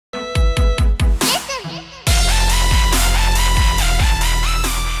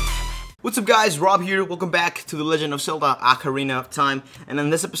What's up guys, Rob here, welcome back to The Legend of Zelda Ocarina of Time. And in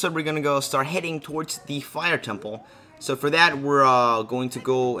this episode we're gonna start heading towards the Fire Temple. So for that we're going to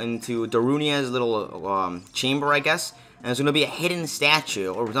go into Darunia's little chamber, I guess. And there's gonna be a hidden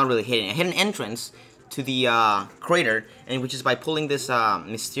statue, or not really hidden, a hidden entrance to the crater, and which is by pulling this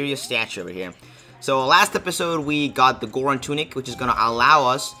mysterious statue over here. So last episode we got the Goron Tunic, which is gonna allow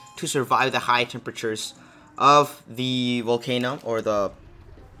us to survive the high temperatures of the volcano, or the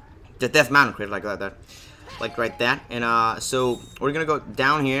Death Mountain crater, like that, like right that. And so we're gonna go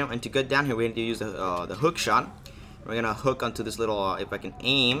down here, and to get down here we need to use the hook shot. We're gonna hook onto this little if I can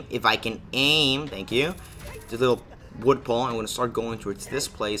aim, thank you, this little wood pole, and we're gonna start going towards this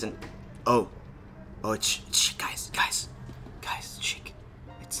place. And it's guys, Sheik,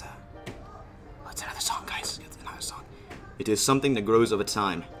 it's another song, guys. It's another song. It is something that grows over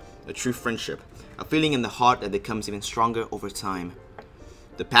time, a true friendship, a feeling in the heart that becomes even stronger over time.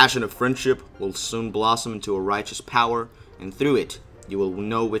 The passion of friendship will soon blossom into a righteous power, and through it, you will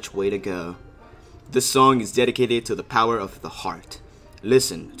know which way to go. This song is dedicated to the power of the heart.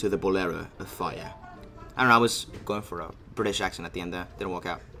 Listen to the Bolero of Fire. I don't know, I was going for a British accent at the end there. Didn't work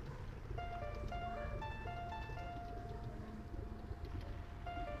out.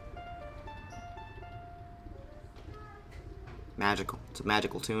 Magical. It's a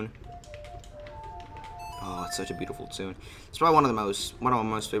magical tune. Oh, it's such a beautiful tune. It's probably one of my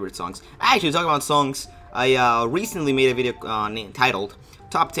most favorite songs. Actually, talking about songs, I recently made a video titled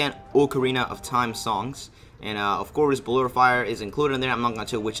Top 10 Ocarina of Time Songs. And of course, Bolero of Fire is included in there. I'm not going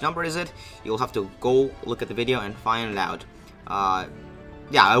to tell you which number is it. You'll have to go look at the video and find it out.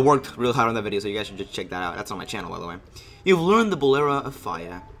 Yeah, I worked real hard on that video, so you guys should just check that out. That's on my channel, by the way. You've learned the Bolero of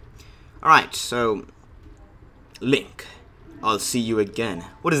Fire. Alright, so Link, I'll see you again.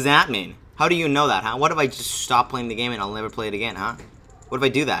 What does that mean? How do you know that, huh? What if I just stop playing the game and I'll never play it again, huh? What if I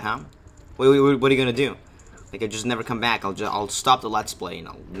do that, huh? What are you gonna do? Like, I just never come back. I'll stop the Let's Play and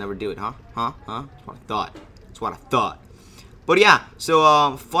I'll never do it, huh? Huh? That's what I thought. That's what I thought. But yeah,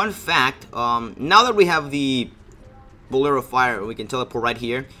 so fun fact. Now that we have the Bolero of Fire, we can teleport right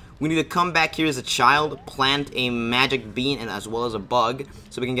here. We need to come back here as a child, plant a magic bean, and as well as a bug,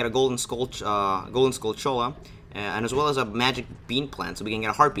 so we can get a Golden Skulltula. And as well as a magic bean plant, so we can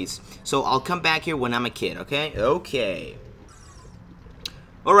get a heart piece. So I'll come back here when I'm a kid, okay? Okay.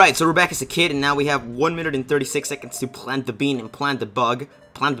 Alright, so we're back as a kid, and now we have 1 minute and 36 seconds to plant the bean and plant the bug.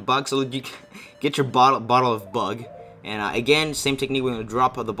 Plant the bug, so you get your bottle of bug. And again, same technique, we're going to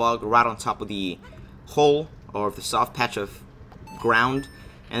drop the bug right on top of the hole, or the soft patch of ground.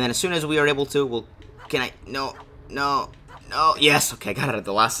 And then as soon as we are able to, no, yes, okay, I got it at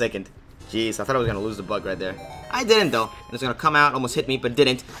the last second. Jeez, I thought I was going to lose the bug right there. I didn't, though. And it's going to come out, almost hit me, but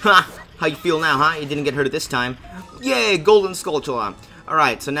didn't. Ha! How you feel now, huh? You didn't get hurt this time. Yay, Golden Skulltula.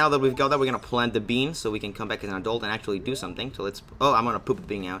 Alright, so now that we've got that, we're going to plant the bean so we can come back as an adult and actually do something. So let's... Oh, I'm going to poop the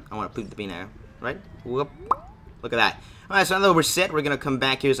bean out. I want to poop the bean out. Right? Whoop. Look at that. Alright, so now that we're set, we're going to come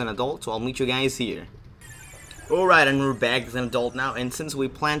back here as an adult. So I'll meet you guys here. Alright, and we're back as an adult now. And since we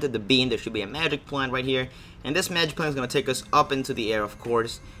planted the bean, there should be a magic plant right here. And this magic plant is going to take us up into the air, of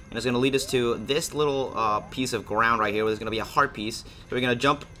course. And it's going to lead us to this little piece of ground right here, where there's going to be a heart piece. So we're going to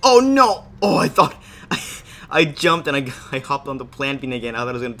jump. Oh, no! Oh, I thought... I jumped and I hopped on the plant bean again. I thought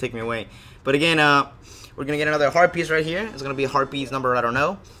it was going to take me away. But again, we're going to get another heart piece right here. It's going to be a heart piece number, I don't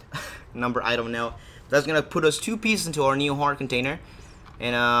know. Number, I don't know. That's going to put us 2 pieces into our new heart container.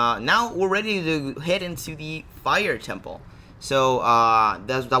 And now we're ready to head into the Fire Temple. So,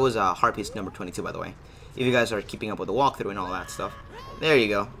 that was heart piece number 22, by the way. If you guys are keeping up with the walkthrough and all that stuff. There you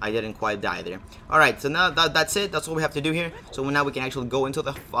go. I didn't quite die there. Alright, so now that's it. That's all we have to do here. So now we can actually go into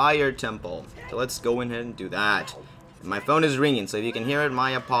the Fire Temple. So let's go ahead and do that. My phone is ringing, so if you can hear it,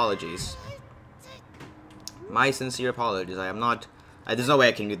 my apologies. My sincere apologies. I am not... there's no way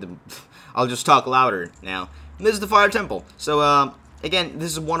I can do the... I'll just talk louder now. And this is the Fire Temple. So, again,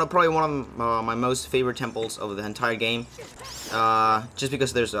 this is probably one of my most favorite temples of the entire game. Just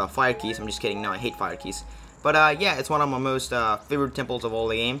because there's fire keys. I'm just kidding. No, I hate fire keys. But yeah, it's one of my most favorite temples of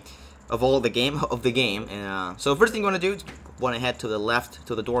the game. And so first thing you want to do is want to head to the left,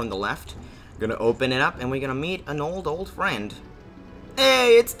 to the door on the left. You're gonna open it up, and we're gonna meet an old friend.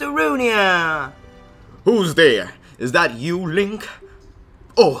 Hey, it's Darunia. Who's there? Is that you, Link?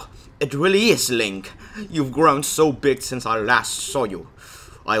 Oh, it really is Link. You've grown so big since I last saw you.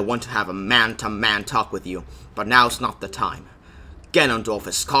 I want to have a man-to-man talk with you, but now's not the time. Ganondorf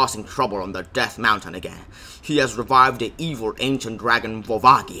is causing trouble on the Death Mountain again. He has revived the evil ancient dragon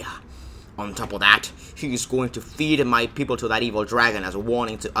Volvagia. On top of that, he is going to feed my people to that evil dragon as a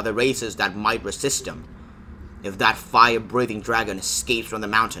warning to other races that might resist him. If that fire-breathing dragon escapes from the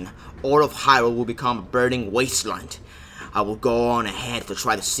mountain, all of Hyrule will become a burning wasteland. I will go on ahead to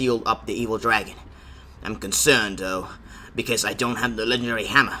try to seal up the evil dragon. I'm concerned, though, because I don't have the legendary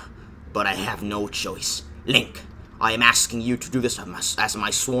hammer, but I have no choice. Link, I am asking you to do this as my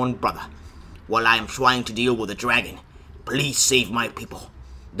sworn brother. While I am trying to deal with the dragon, please save my people.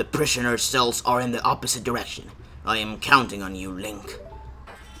 The prisoner cells are in the opposite direction. I am counting on you, Link.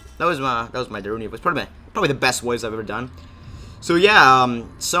 That was my Darunia voice. Probably the best voice I've ever done. So yeah,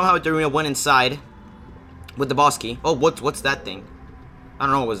 somehow Darunia went inside with the boss key. Oh, what's that thing? I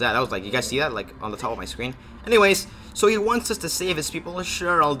don't know what was that. That was like, you guys see that? Like on the top of my screen. Anyways, so he wants us to save his people.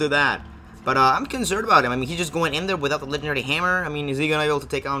 Sure, I'll do that. But I'm concerned about him. I mean, he's just going in there without the legendary hammer. I mean, is he gonna be able to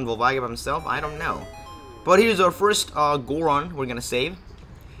take on Volvagia by himself? I don't know. But here's our first Goron we're gonna save.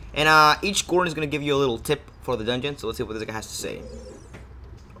 And each Goron is gonna give you a little tip for the dungeon. So let's see what this guy has to say.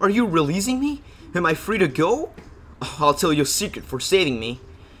 Are you releasing me? Am I free to go? I'll tell you a secret for saving me.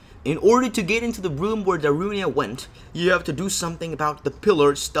 In order to get into the room where Darunia went, you have to do something about the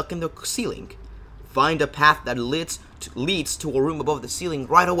pillar stuck in the ceiling. Find a path that leads to a room above the ceiling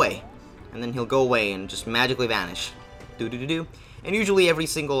right away. And then he'll go away and just magically vanish. And usually every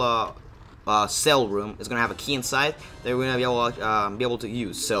single cell room is going to have a key inside that we're going to be able to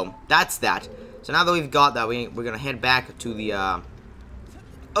use. So that's that. So now that we've got that, we're going to head back to the...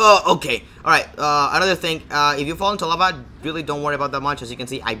 Oh, okay. Alright, another thing. If you fall into lava, really don't worry about that much. As you can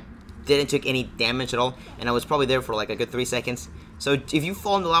see, I didn't take any damage at all. And I was probably there for like a good 3 seconds. So if you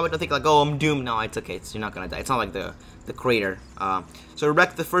fall into lava, don't think like, oh, I'm doomed. No, it's okay. You're not going to die. It's not like the crater. So we're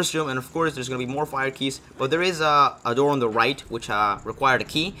back to the first room. And of course, there's going to be more fire keys. But there is a door on the right, which required a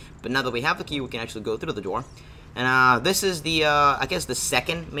key. But now that we have the key, we can actually go through the door. And this is the, I guess, the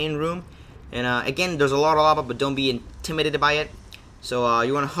second main room. And again, there's a lot of lava, but don't be intimidated by it. So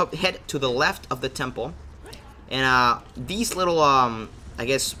you want to head to the left of the temple, and these little, I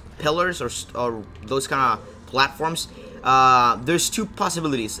guess, pillars or those kind of platforms. There's two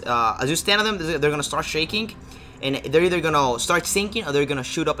possibilities. As you stand on them, they're gonna start shaking, and they're either gonna start sinking or they're gonna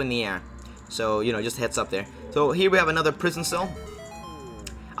shoot up in the air. So you know, just heads up there. So here we have another prison cell.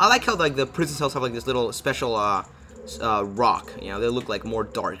 I like how like the prison cells have like this little special rock. You know, they look like more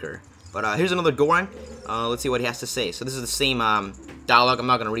darker. But here's another Goron. Let's see what he has to say. So this is the same dialogue. I'm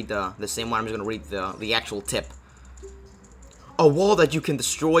not going to read the same one. I'm just going to read the actual tip. A wall that you can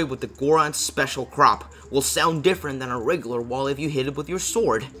destroy with the Goron's special crop will sound different than a regular wall if you hit it with your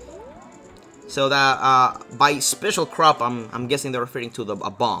sword. So that by special crop, I'm guessing they're referring to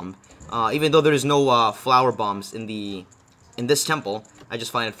a bomb. Even though there's no flower bombs in this temple, I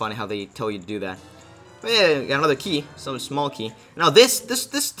just find it funny how they tell you to do that. But yeah, got another key, some small key. Now this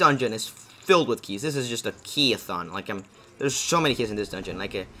dungeon is filled with keys. This is just a key-a-thon. Like there's so many keys in this dungeon.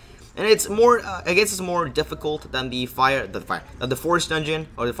 Like and it's more, I guess it's more difficult than the forest dungeon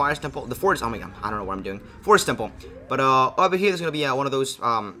or the forest temple. The forest. Oh my god, I don't know what I'm doing. Forest temple. But over here there's gonna be one of those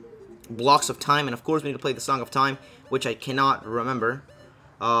blocks of time, and of course we need to play the Song of Time, which I cannot remember.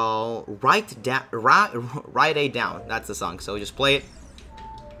 Write A down. That's the song. So just play it.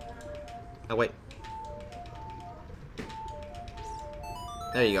 Oh wait.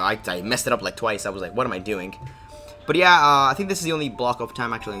 There you go. I messed it up like twice. I was like, what am I doing? But yeah, I think this is the only block of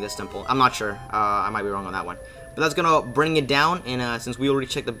time actually in this temple. I'm not sure. I might be wrong on that one. But that's gonna bring it down. And since we already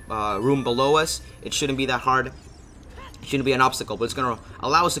checked the room below us, it shouldn't be that hard. It shouldn't be an obstacle. But it's gonna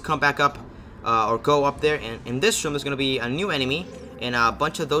allow us to come back up or go up there. And in this room, there's gonna be a new enemy and a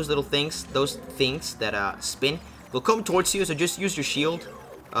bunch of those little things, that spin. They'll come towards you. So just use your shield.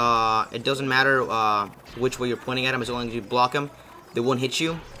 It doesn't matter which way you're pointing at them, as long as you block them. They won't hit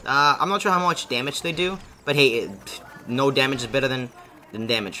you. I'm not sure how much damage they do, but hey, no damage is better than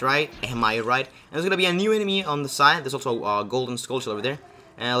damage, right? Am I right? And there's gonna be a new enemy on the side. There's also a Golden Skulltula over there.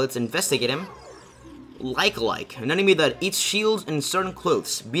 Let's investigate him. Like an enemy that eats shields and certain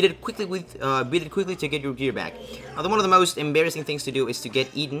clothes. Beat it quickly to get your gear back. Now, one of the most embarrassing things to do is to get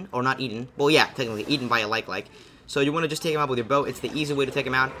eaten, or not eaten. Well, yeah, technically eaten by a like. So you want to just take him out with your bow. It's the easy way to take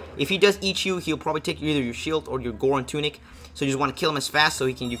him out. If he does eat you, he'll probably take either your shield or your Goron tunic. So you just want to kill him as fast so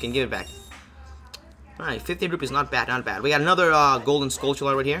you can give it back. Alright, 15 rupees, not bad, not bad. We got another Golden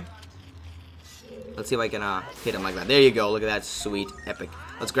Skulltula right here. Let's see if I can hit him like that. There you go, look at that, sweet, epic.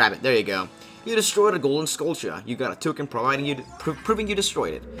 Let's grab it, there you go. You destroyed a Golden Skulltula. You got a token proving you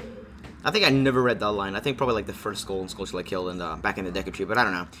destroyed it. I think I never read that line. I think probably like the first Golden Skulltula I killed back in the Deku tree, but I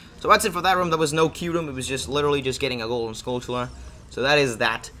don't know. So that's it for that room. There was no key room. It was just literally just getting a Golden Skulltula. So that is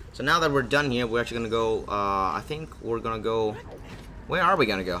that. So now that we're done here, we're actually gonna go. I think we're gonna go. Where are we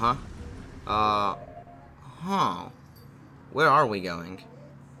gonna go, huh? Where are we going?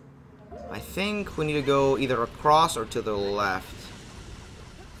 I think we need to go either across or to the left.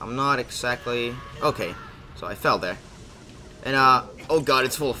 I'm not exactly... Okay, so I fell there. And, oh god,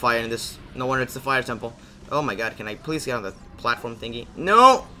 it's full of fire in this. No wonder it's the fire temple. Oh my god, can I please get on the platform thingy?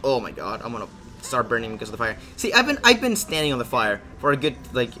 No! Oh my god, I'm gonna start burning because of the fire. See, I've been standing on the fire for a good,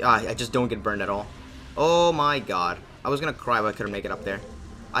 like, I just don't get burned at all. Oh my god. I was gonna cry, but I couldn't make it up there.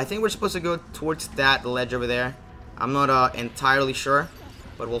 I think we're supposed to go towards that ledge over there. I'm not, entirely sure,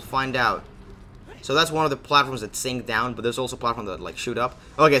 but we'll find out. So that's one of the platforms that sink down, but there's also platforms that, like, shoot up.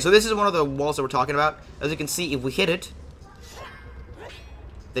 Okay, so this is one of the walls that we're talking about. As you can see, if we hit it,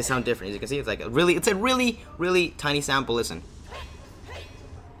 they sound different. As you can see, it's like it's a really tiny sample. Listen,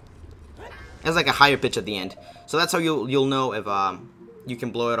 it's like a higher pitch at the end. So that's how you'll know if you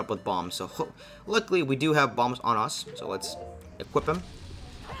can blow it up with bombs. So luckily we do have bombs on us. So let's equip them.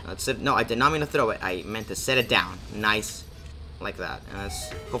 That's it. No, I did not mean to throw it. I meant to set it down. Nice, like that. And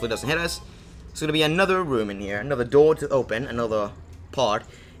that's hopefully doesn't hit us. It's gonna be another room in here, another door to open, another pod,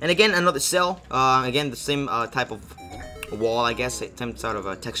 and again another cell. Again the same type of wall, I guess, same sort of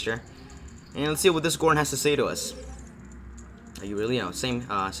a texture. And let's see what this Goron has to say to us. Are you really, same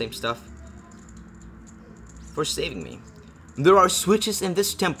stuff? For saving me. There are switches in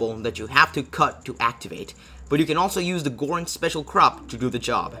this temple that you have to cut to activate, but you can also use the Goron special crop to do the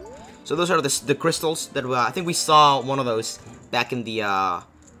job. So those are the crystals that I think we saw one of those back in the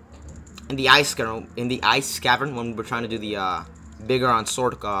ice cavern when we were trying to do the bigger on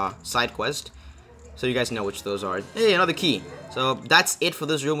sword side quest. So you guys know which those are. Hey, another key. So that's it for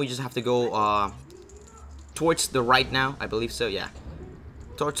this room. We just have to go towards the right now. I believe so, yeah.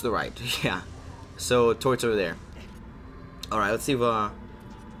 Towards the right, yeah. So towards over there. Alright, let's see if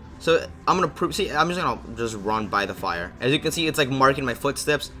so I'm gonna prove. See, I'm just run by the fire. As you can see, it's like marking my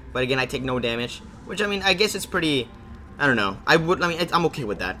footsteps, but again I take no damage. Which, I mean, I guess it's pretty, I don't know. I'm okay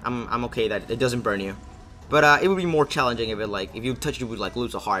with that. I'm okay that it doesn't burn you. But it would be more challenging if if you touch it, you would like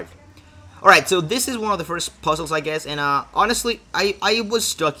lose a heart. Alright, so this is one of the first puzzles, I guess, and honestly, I was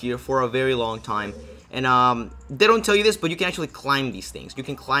stuck here for a very long time, and they don't tell you this, but you can actually climb these things. You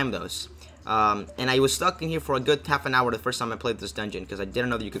can climb those, and I was stuck in here for a good half an hour the first time I played this dungeon, because I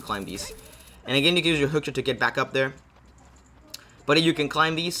didn't know that you could climb these. And again, you can use your hook shot to get back up there, but you can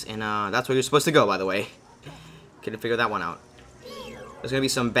climb these, and that's where you're supposed to go, by the way. Couldn't figure that one out. There's gonna be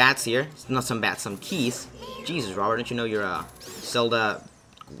some bats here. Not some bats, some keys. Jesus, Robert, didn't you know you're Zelda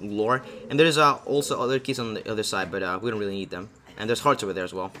lore? And there's also other keys on the other side, but we don't really need them. And there's hearts over there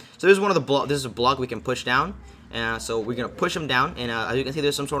as well. So there's one of the this is a block we can push down, and so we're gonna push them down. And as you can see,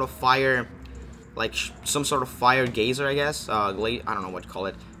 there's some sort of fire, like some sort of fire geyser, I guess. I don't know what to call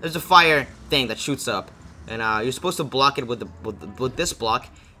it. There's a fire thing that shoots up, and you're supposed to block it with this block.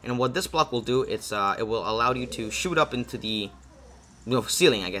 And what this block will do, it will allow you to shoot up into the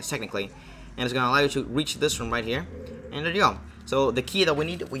ceiling, I guess, technically. And it's gonna allow you to reach this from right here. And there you go. So the key that we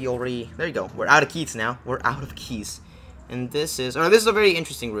need, there you go. We're out of keys now. We're out of keys. And this is a very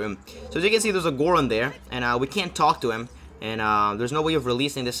interesting room. So as you can see, there's a Goron there, and we can't talk to him. And there's no way of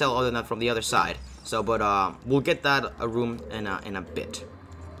releasing the cell other than from the other side. So, but we'll get that room in a bit.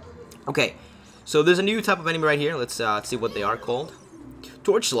 Okay. So there's a new type of enemy right here. Let's see what they are called.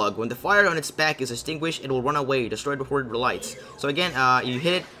 Torch Slug. When the fire on its back is extinguished, it will run away, destroyed before it relights. So again, you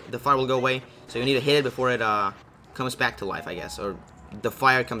hit it, the fire will go away. So you need to hit it before it comes back to life, I guess, or the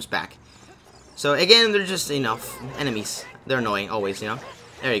fire comes back. So again, they're just enough enemies. They're annoying, always, There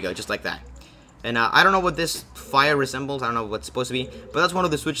you go, just like that. And I don't know what this fire resembles. I don't know what it's supposed to be, but that's one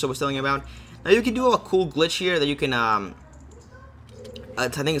of the switches I was telling you about. Now you can do a cool glitch here that you can. I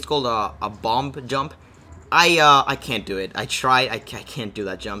think it's called a bomb jump. I can't do it. I tried. I can't do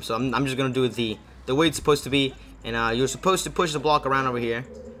that jump. So I'm just gonna do it the way it's supposed to be. And you're supposed to push the block around over here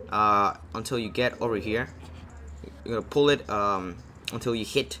until you get over here. You're gonna pull it until you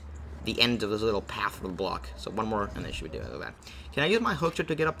hit the end of this little path of the block. So one more, and then should we do it like that. Can I use my hook shot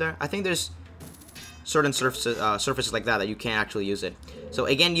to get up there? I think there's certain surfaces like that you can't actually use it. So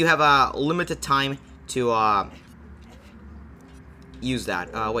again, you have a limited time to use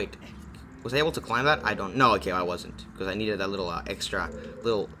that. Wait, was I able to climb that? I don't know. Okay, I wasn't, because I needed that little extra,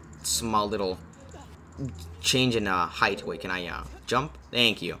 small change in height. Wait, can I jump?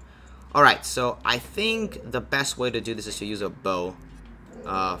 Thank you. Alright, so I think the best way to do this is to use a bow.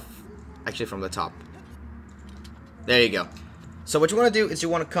 Actually from the top. There you go. So what you want to do is you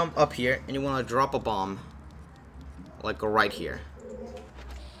want to come up here and you want to drop a bomb. Like right here.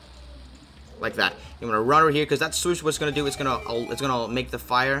 Like that. You want to run over here, because that switch, what's going to do is it's gonna make that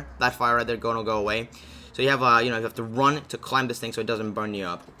fire right there gonna go away. So you have you have to run to climb this thing so it doesn't burn you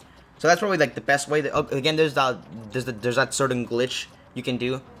up. So that's probably like the best way. Again, there's that certain glitch you can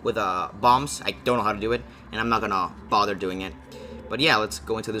do with bombs. I don't know how to do it, and I'm not gonna bother doing it. But yeah, let's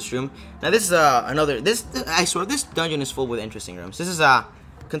go into this room. Now this is I swear this dungeon is full with interesting rooms. This is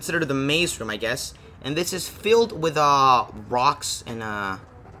considered the maze room, I guess, and this is filled with rocks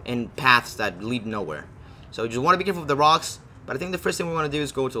and paths that lead nowhere. So you just want to be careful with the rocks. But I think the first thing we want to do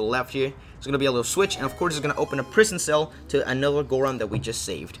is go to the left here. There's going to be a little switch, and of course it's going to open a prison cell to another Goron that we just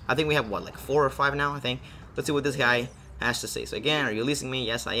saved. I think we have, what, like 4 or 5 now, I think. Let's see what this guy has to say. So again, are you releasing me?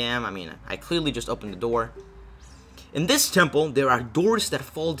 Yes, I am. I mean, I clearly just opened the door. In this temple, there are doors that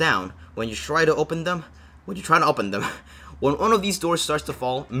fall down when you try to open them. When one of these doors starts to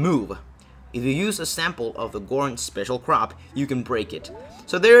fall, move. If you use a sample of the Goron's special crop, you can break it.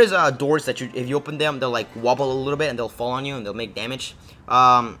 So there is doors that if you open them, they'll like wobble a little bit and they'll fall on you and they'll make damage.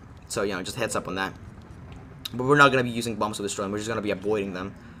 So you know, just heads up on that. But we're not gonna be using bombs to destroy them. We're just gonna be avoiding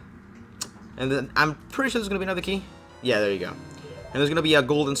them. And then I'm pretty sure there's gonna be another key. Yeah, there you go. And there's gonna be a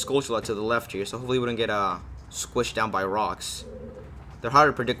Golden Skulltula to the left here. So hopefully we don't get squished down by rocks. They're hard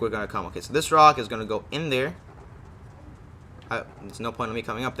to predict where we're gonna come. Okay, so this rock is gonna go in there. There's no point in me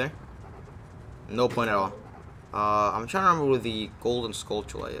coming up there. No point at all. I'm trying to remember where the Golden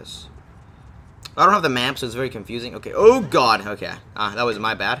Skulltula is. I don't have the map, so it's very confusing. Okay. Oh God. Okay. That was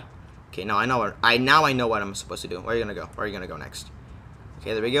my bad. Okay. Now I know what I know what I'm supposed to do. Where are you gonna go? Where are you gonna go next?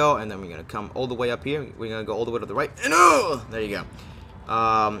 Okay. There we go. And then we're gonna come all the way up here. We're gonna go all the way to the right. And there you go.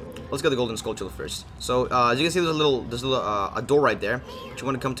 Let's go to the Golden Skulltula first. So as you can see, there's a door right there. But you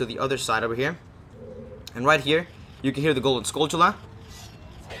want to come to the other side over here. And right here, you can hear the Golden Skulltula.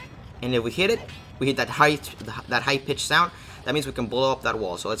 And if we hit it, we hit that high-pitched sound. That means we can blow up that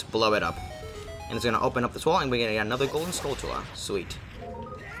wall. So let's blow it up. And it's going to open up this wall, and we're going to get another Golden Skulltula. Sweet.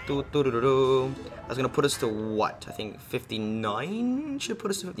 That's going to put us to what? I think 59 should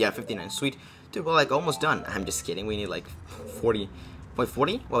put us to... Yeah, 59. Sweet. Dude, we're like almost done. I'm just kidding. We need like 40. Wait,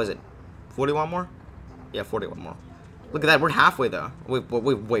 40? What was it? 41 more? Yeah, 41 more. Look at that. We're halfway, though.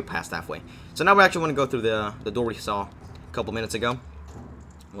 We're way past halfway. So now we actually want to go through the door we saw a couple minutes ago.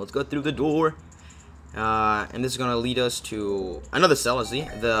 Let's go through the door. And this is gonna lead us to another cell. See,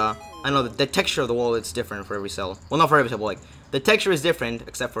 I know the texture of the wall is different for every cell. Well, not for every cell, but like the texture is different,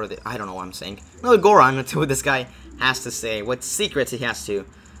 except for I don't know what I'm saying. Another Goron. Let's see what this guy has to say. What secrets he has to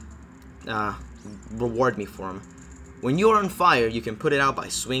reward me for him. When you are on fire, you can put it out by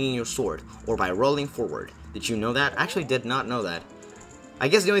swinging your sword or by rolling forward. Did you know that? I actually did not know that. I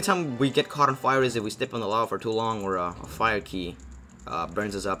guess the only time we get caught on fire is if we step on the lava for too long, or a fire key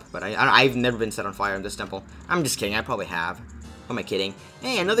burns us up. But I've never been set on fire in this temple. I'm just kidding. I probably have. Who am I kidding?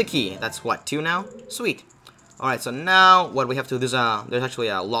 Hey, another key. That's what, 2 now? Sweet. Alright, so now what we have to do, there's actually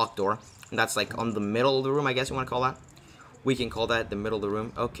a locked door. And that's like on the middle of the room, I guess you want to call that. We can call that the middle of the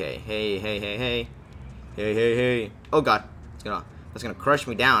room. Okay. Hey. Hey. Oh God. That's gonna crush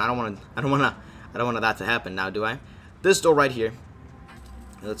me down. I don't want that to happen now, do I? This door right here.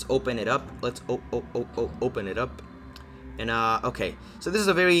 Let's open it up. Let's open it up. And okay, so this is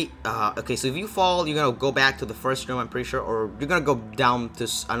a very okay, so if you fall, you're gonna go back to the first room, I'm pretty sure, or you're gonna go down to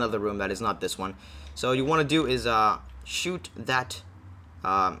another room that is not this one. So what you want to do is shoot that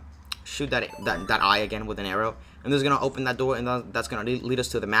eye again with an arrow, and this is gonna open that door, and that's gonna lead us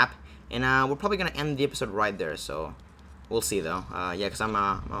to the map. And we're probably gonna end the episode right there. So we'll see though. Yeah, because I'm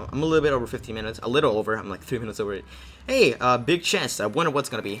a little bit over 15 minutes, a little over. I'm like 3 minutes over it. Hey, big chest. I wonder what's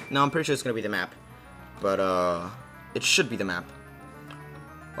gonna be. No, I'm pretty sure it's gonna be the map, but it should be the map.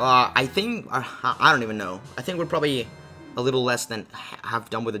 I think, I don't even know. I think we're probably a little less than half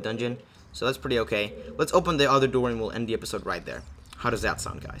done with the dungeon. So that's pretty okay. Let's open the other door and we'll end the episode right there. How does that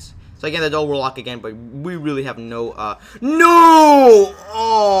sound, guys? So again, the door will lock again, but we really have no, no!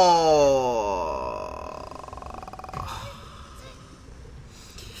 Oh!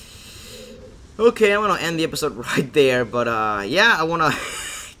 Okay, I'm gonna end the episode right there, but yeah, I wanna...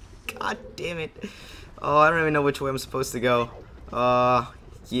 God damn it. Oh, I don't even know which way I'm supposed to go.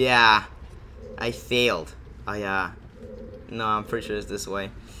 Yeah. I failed. No, I'm pretty sure it's this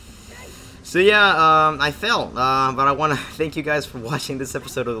way. So yeah, I fell. But I want to thank you guys for watching this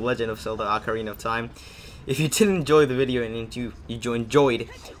episode of The Legend of Zelda Ocarina of Time. If you didn't enjoy the video and you enjoyed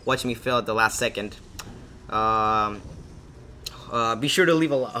watching me fail at the last second, be sure to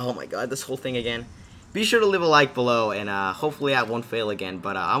leave a... Oh my god, this whole thing again. Be sure to leave a like below, and hopefully I won't fail again.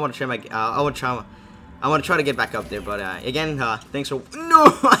 But I want to try my... I want to try to get back up there, but again, thanks for...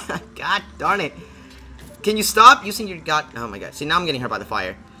 No! God darn it. Can you stop using your god... Oh my god. See, now I'm getting hurt by the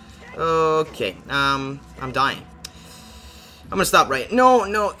fire. Okay. I'm dying. I'm gonna stop right... No.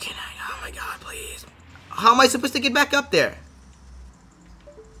 Can I... Oh my god, please. How am I supposed to get back up there?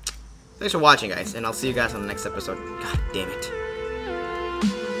 Thanks for watching, guys, and I'll see you guys on the next episode. God damn it.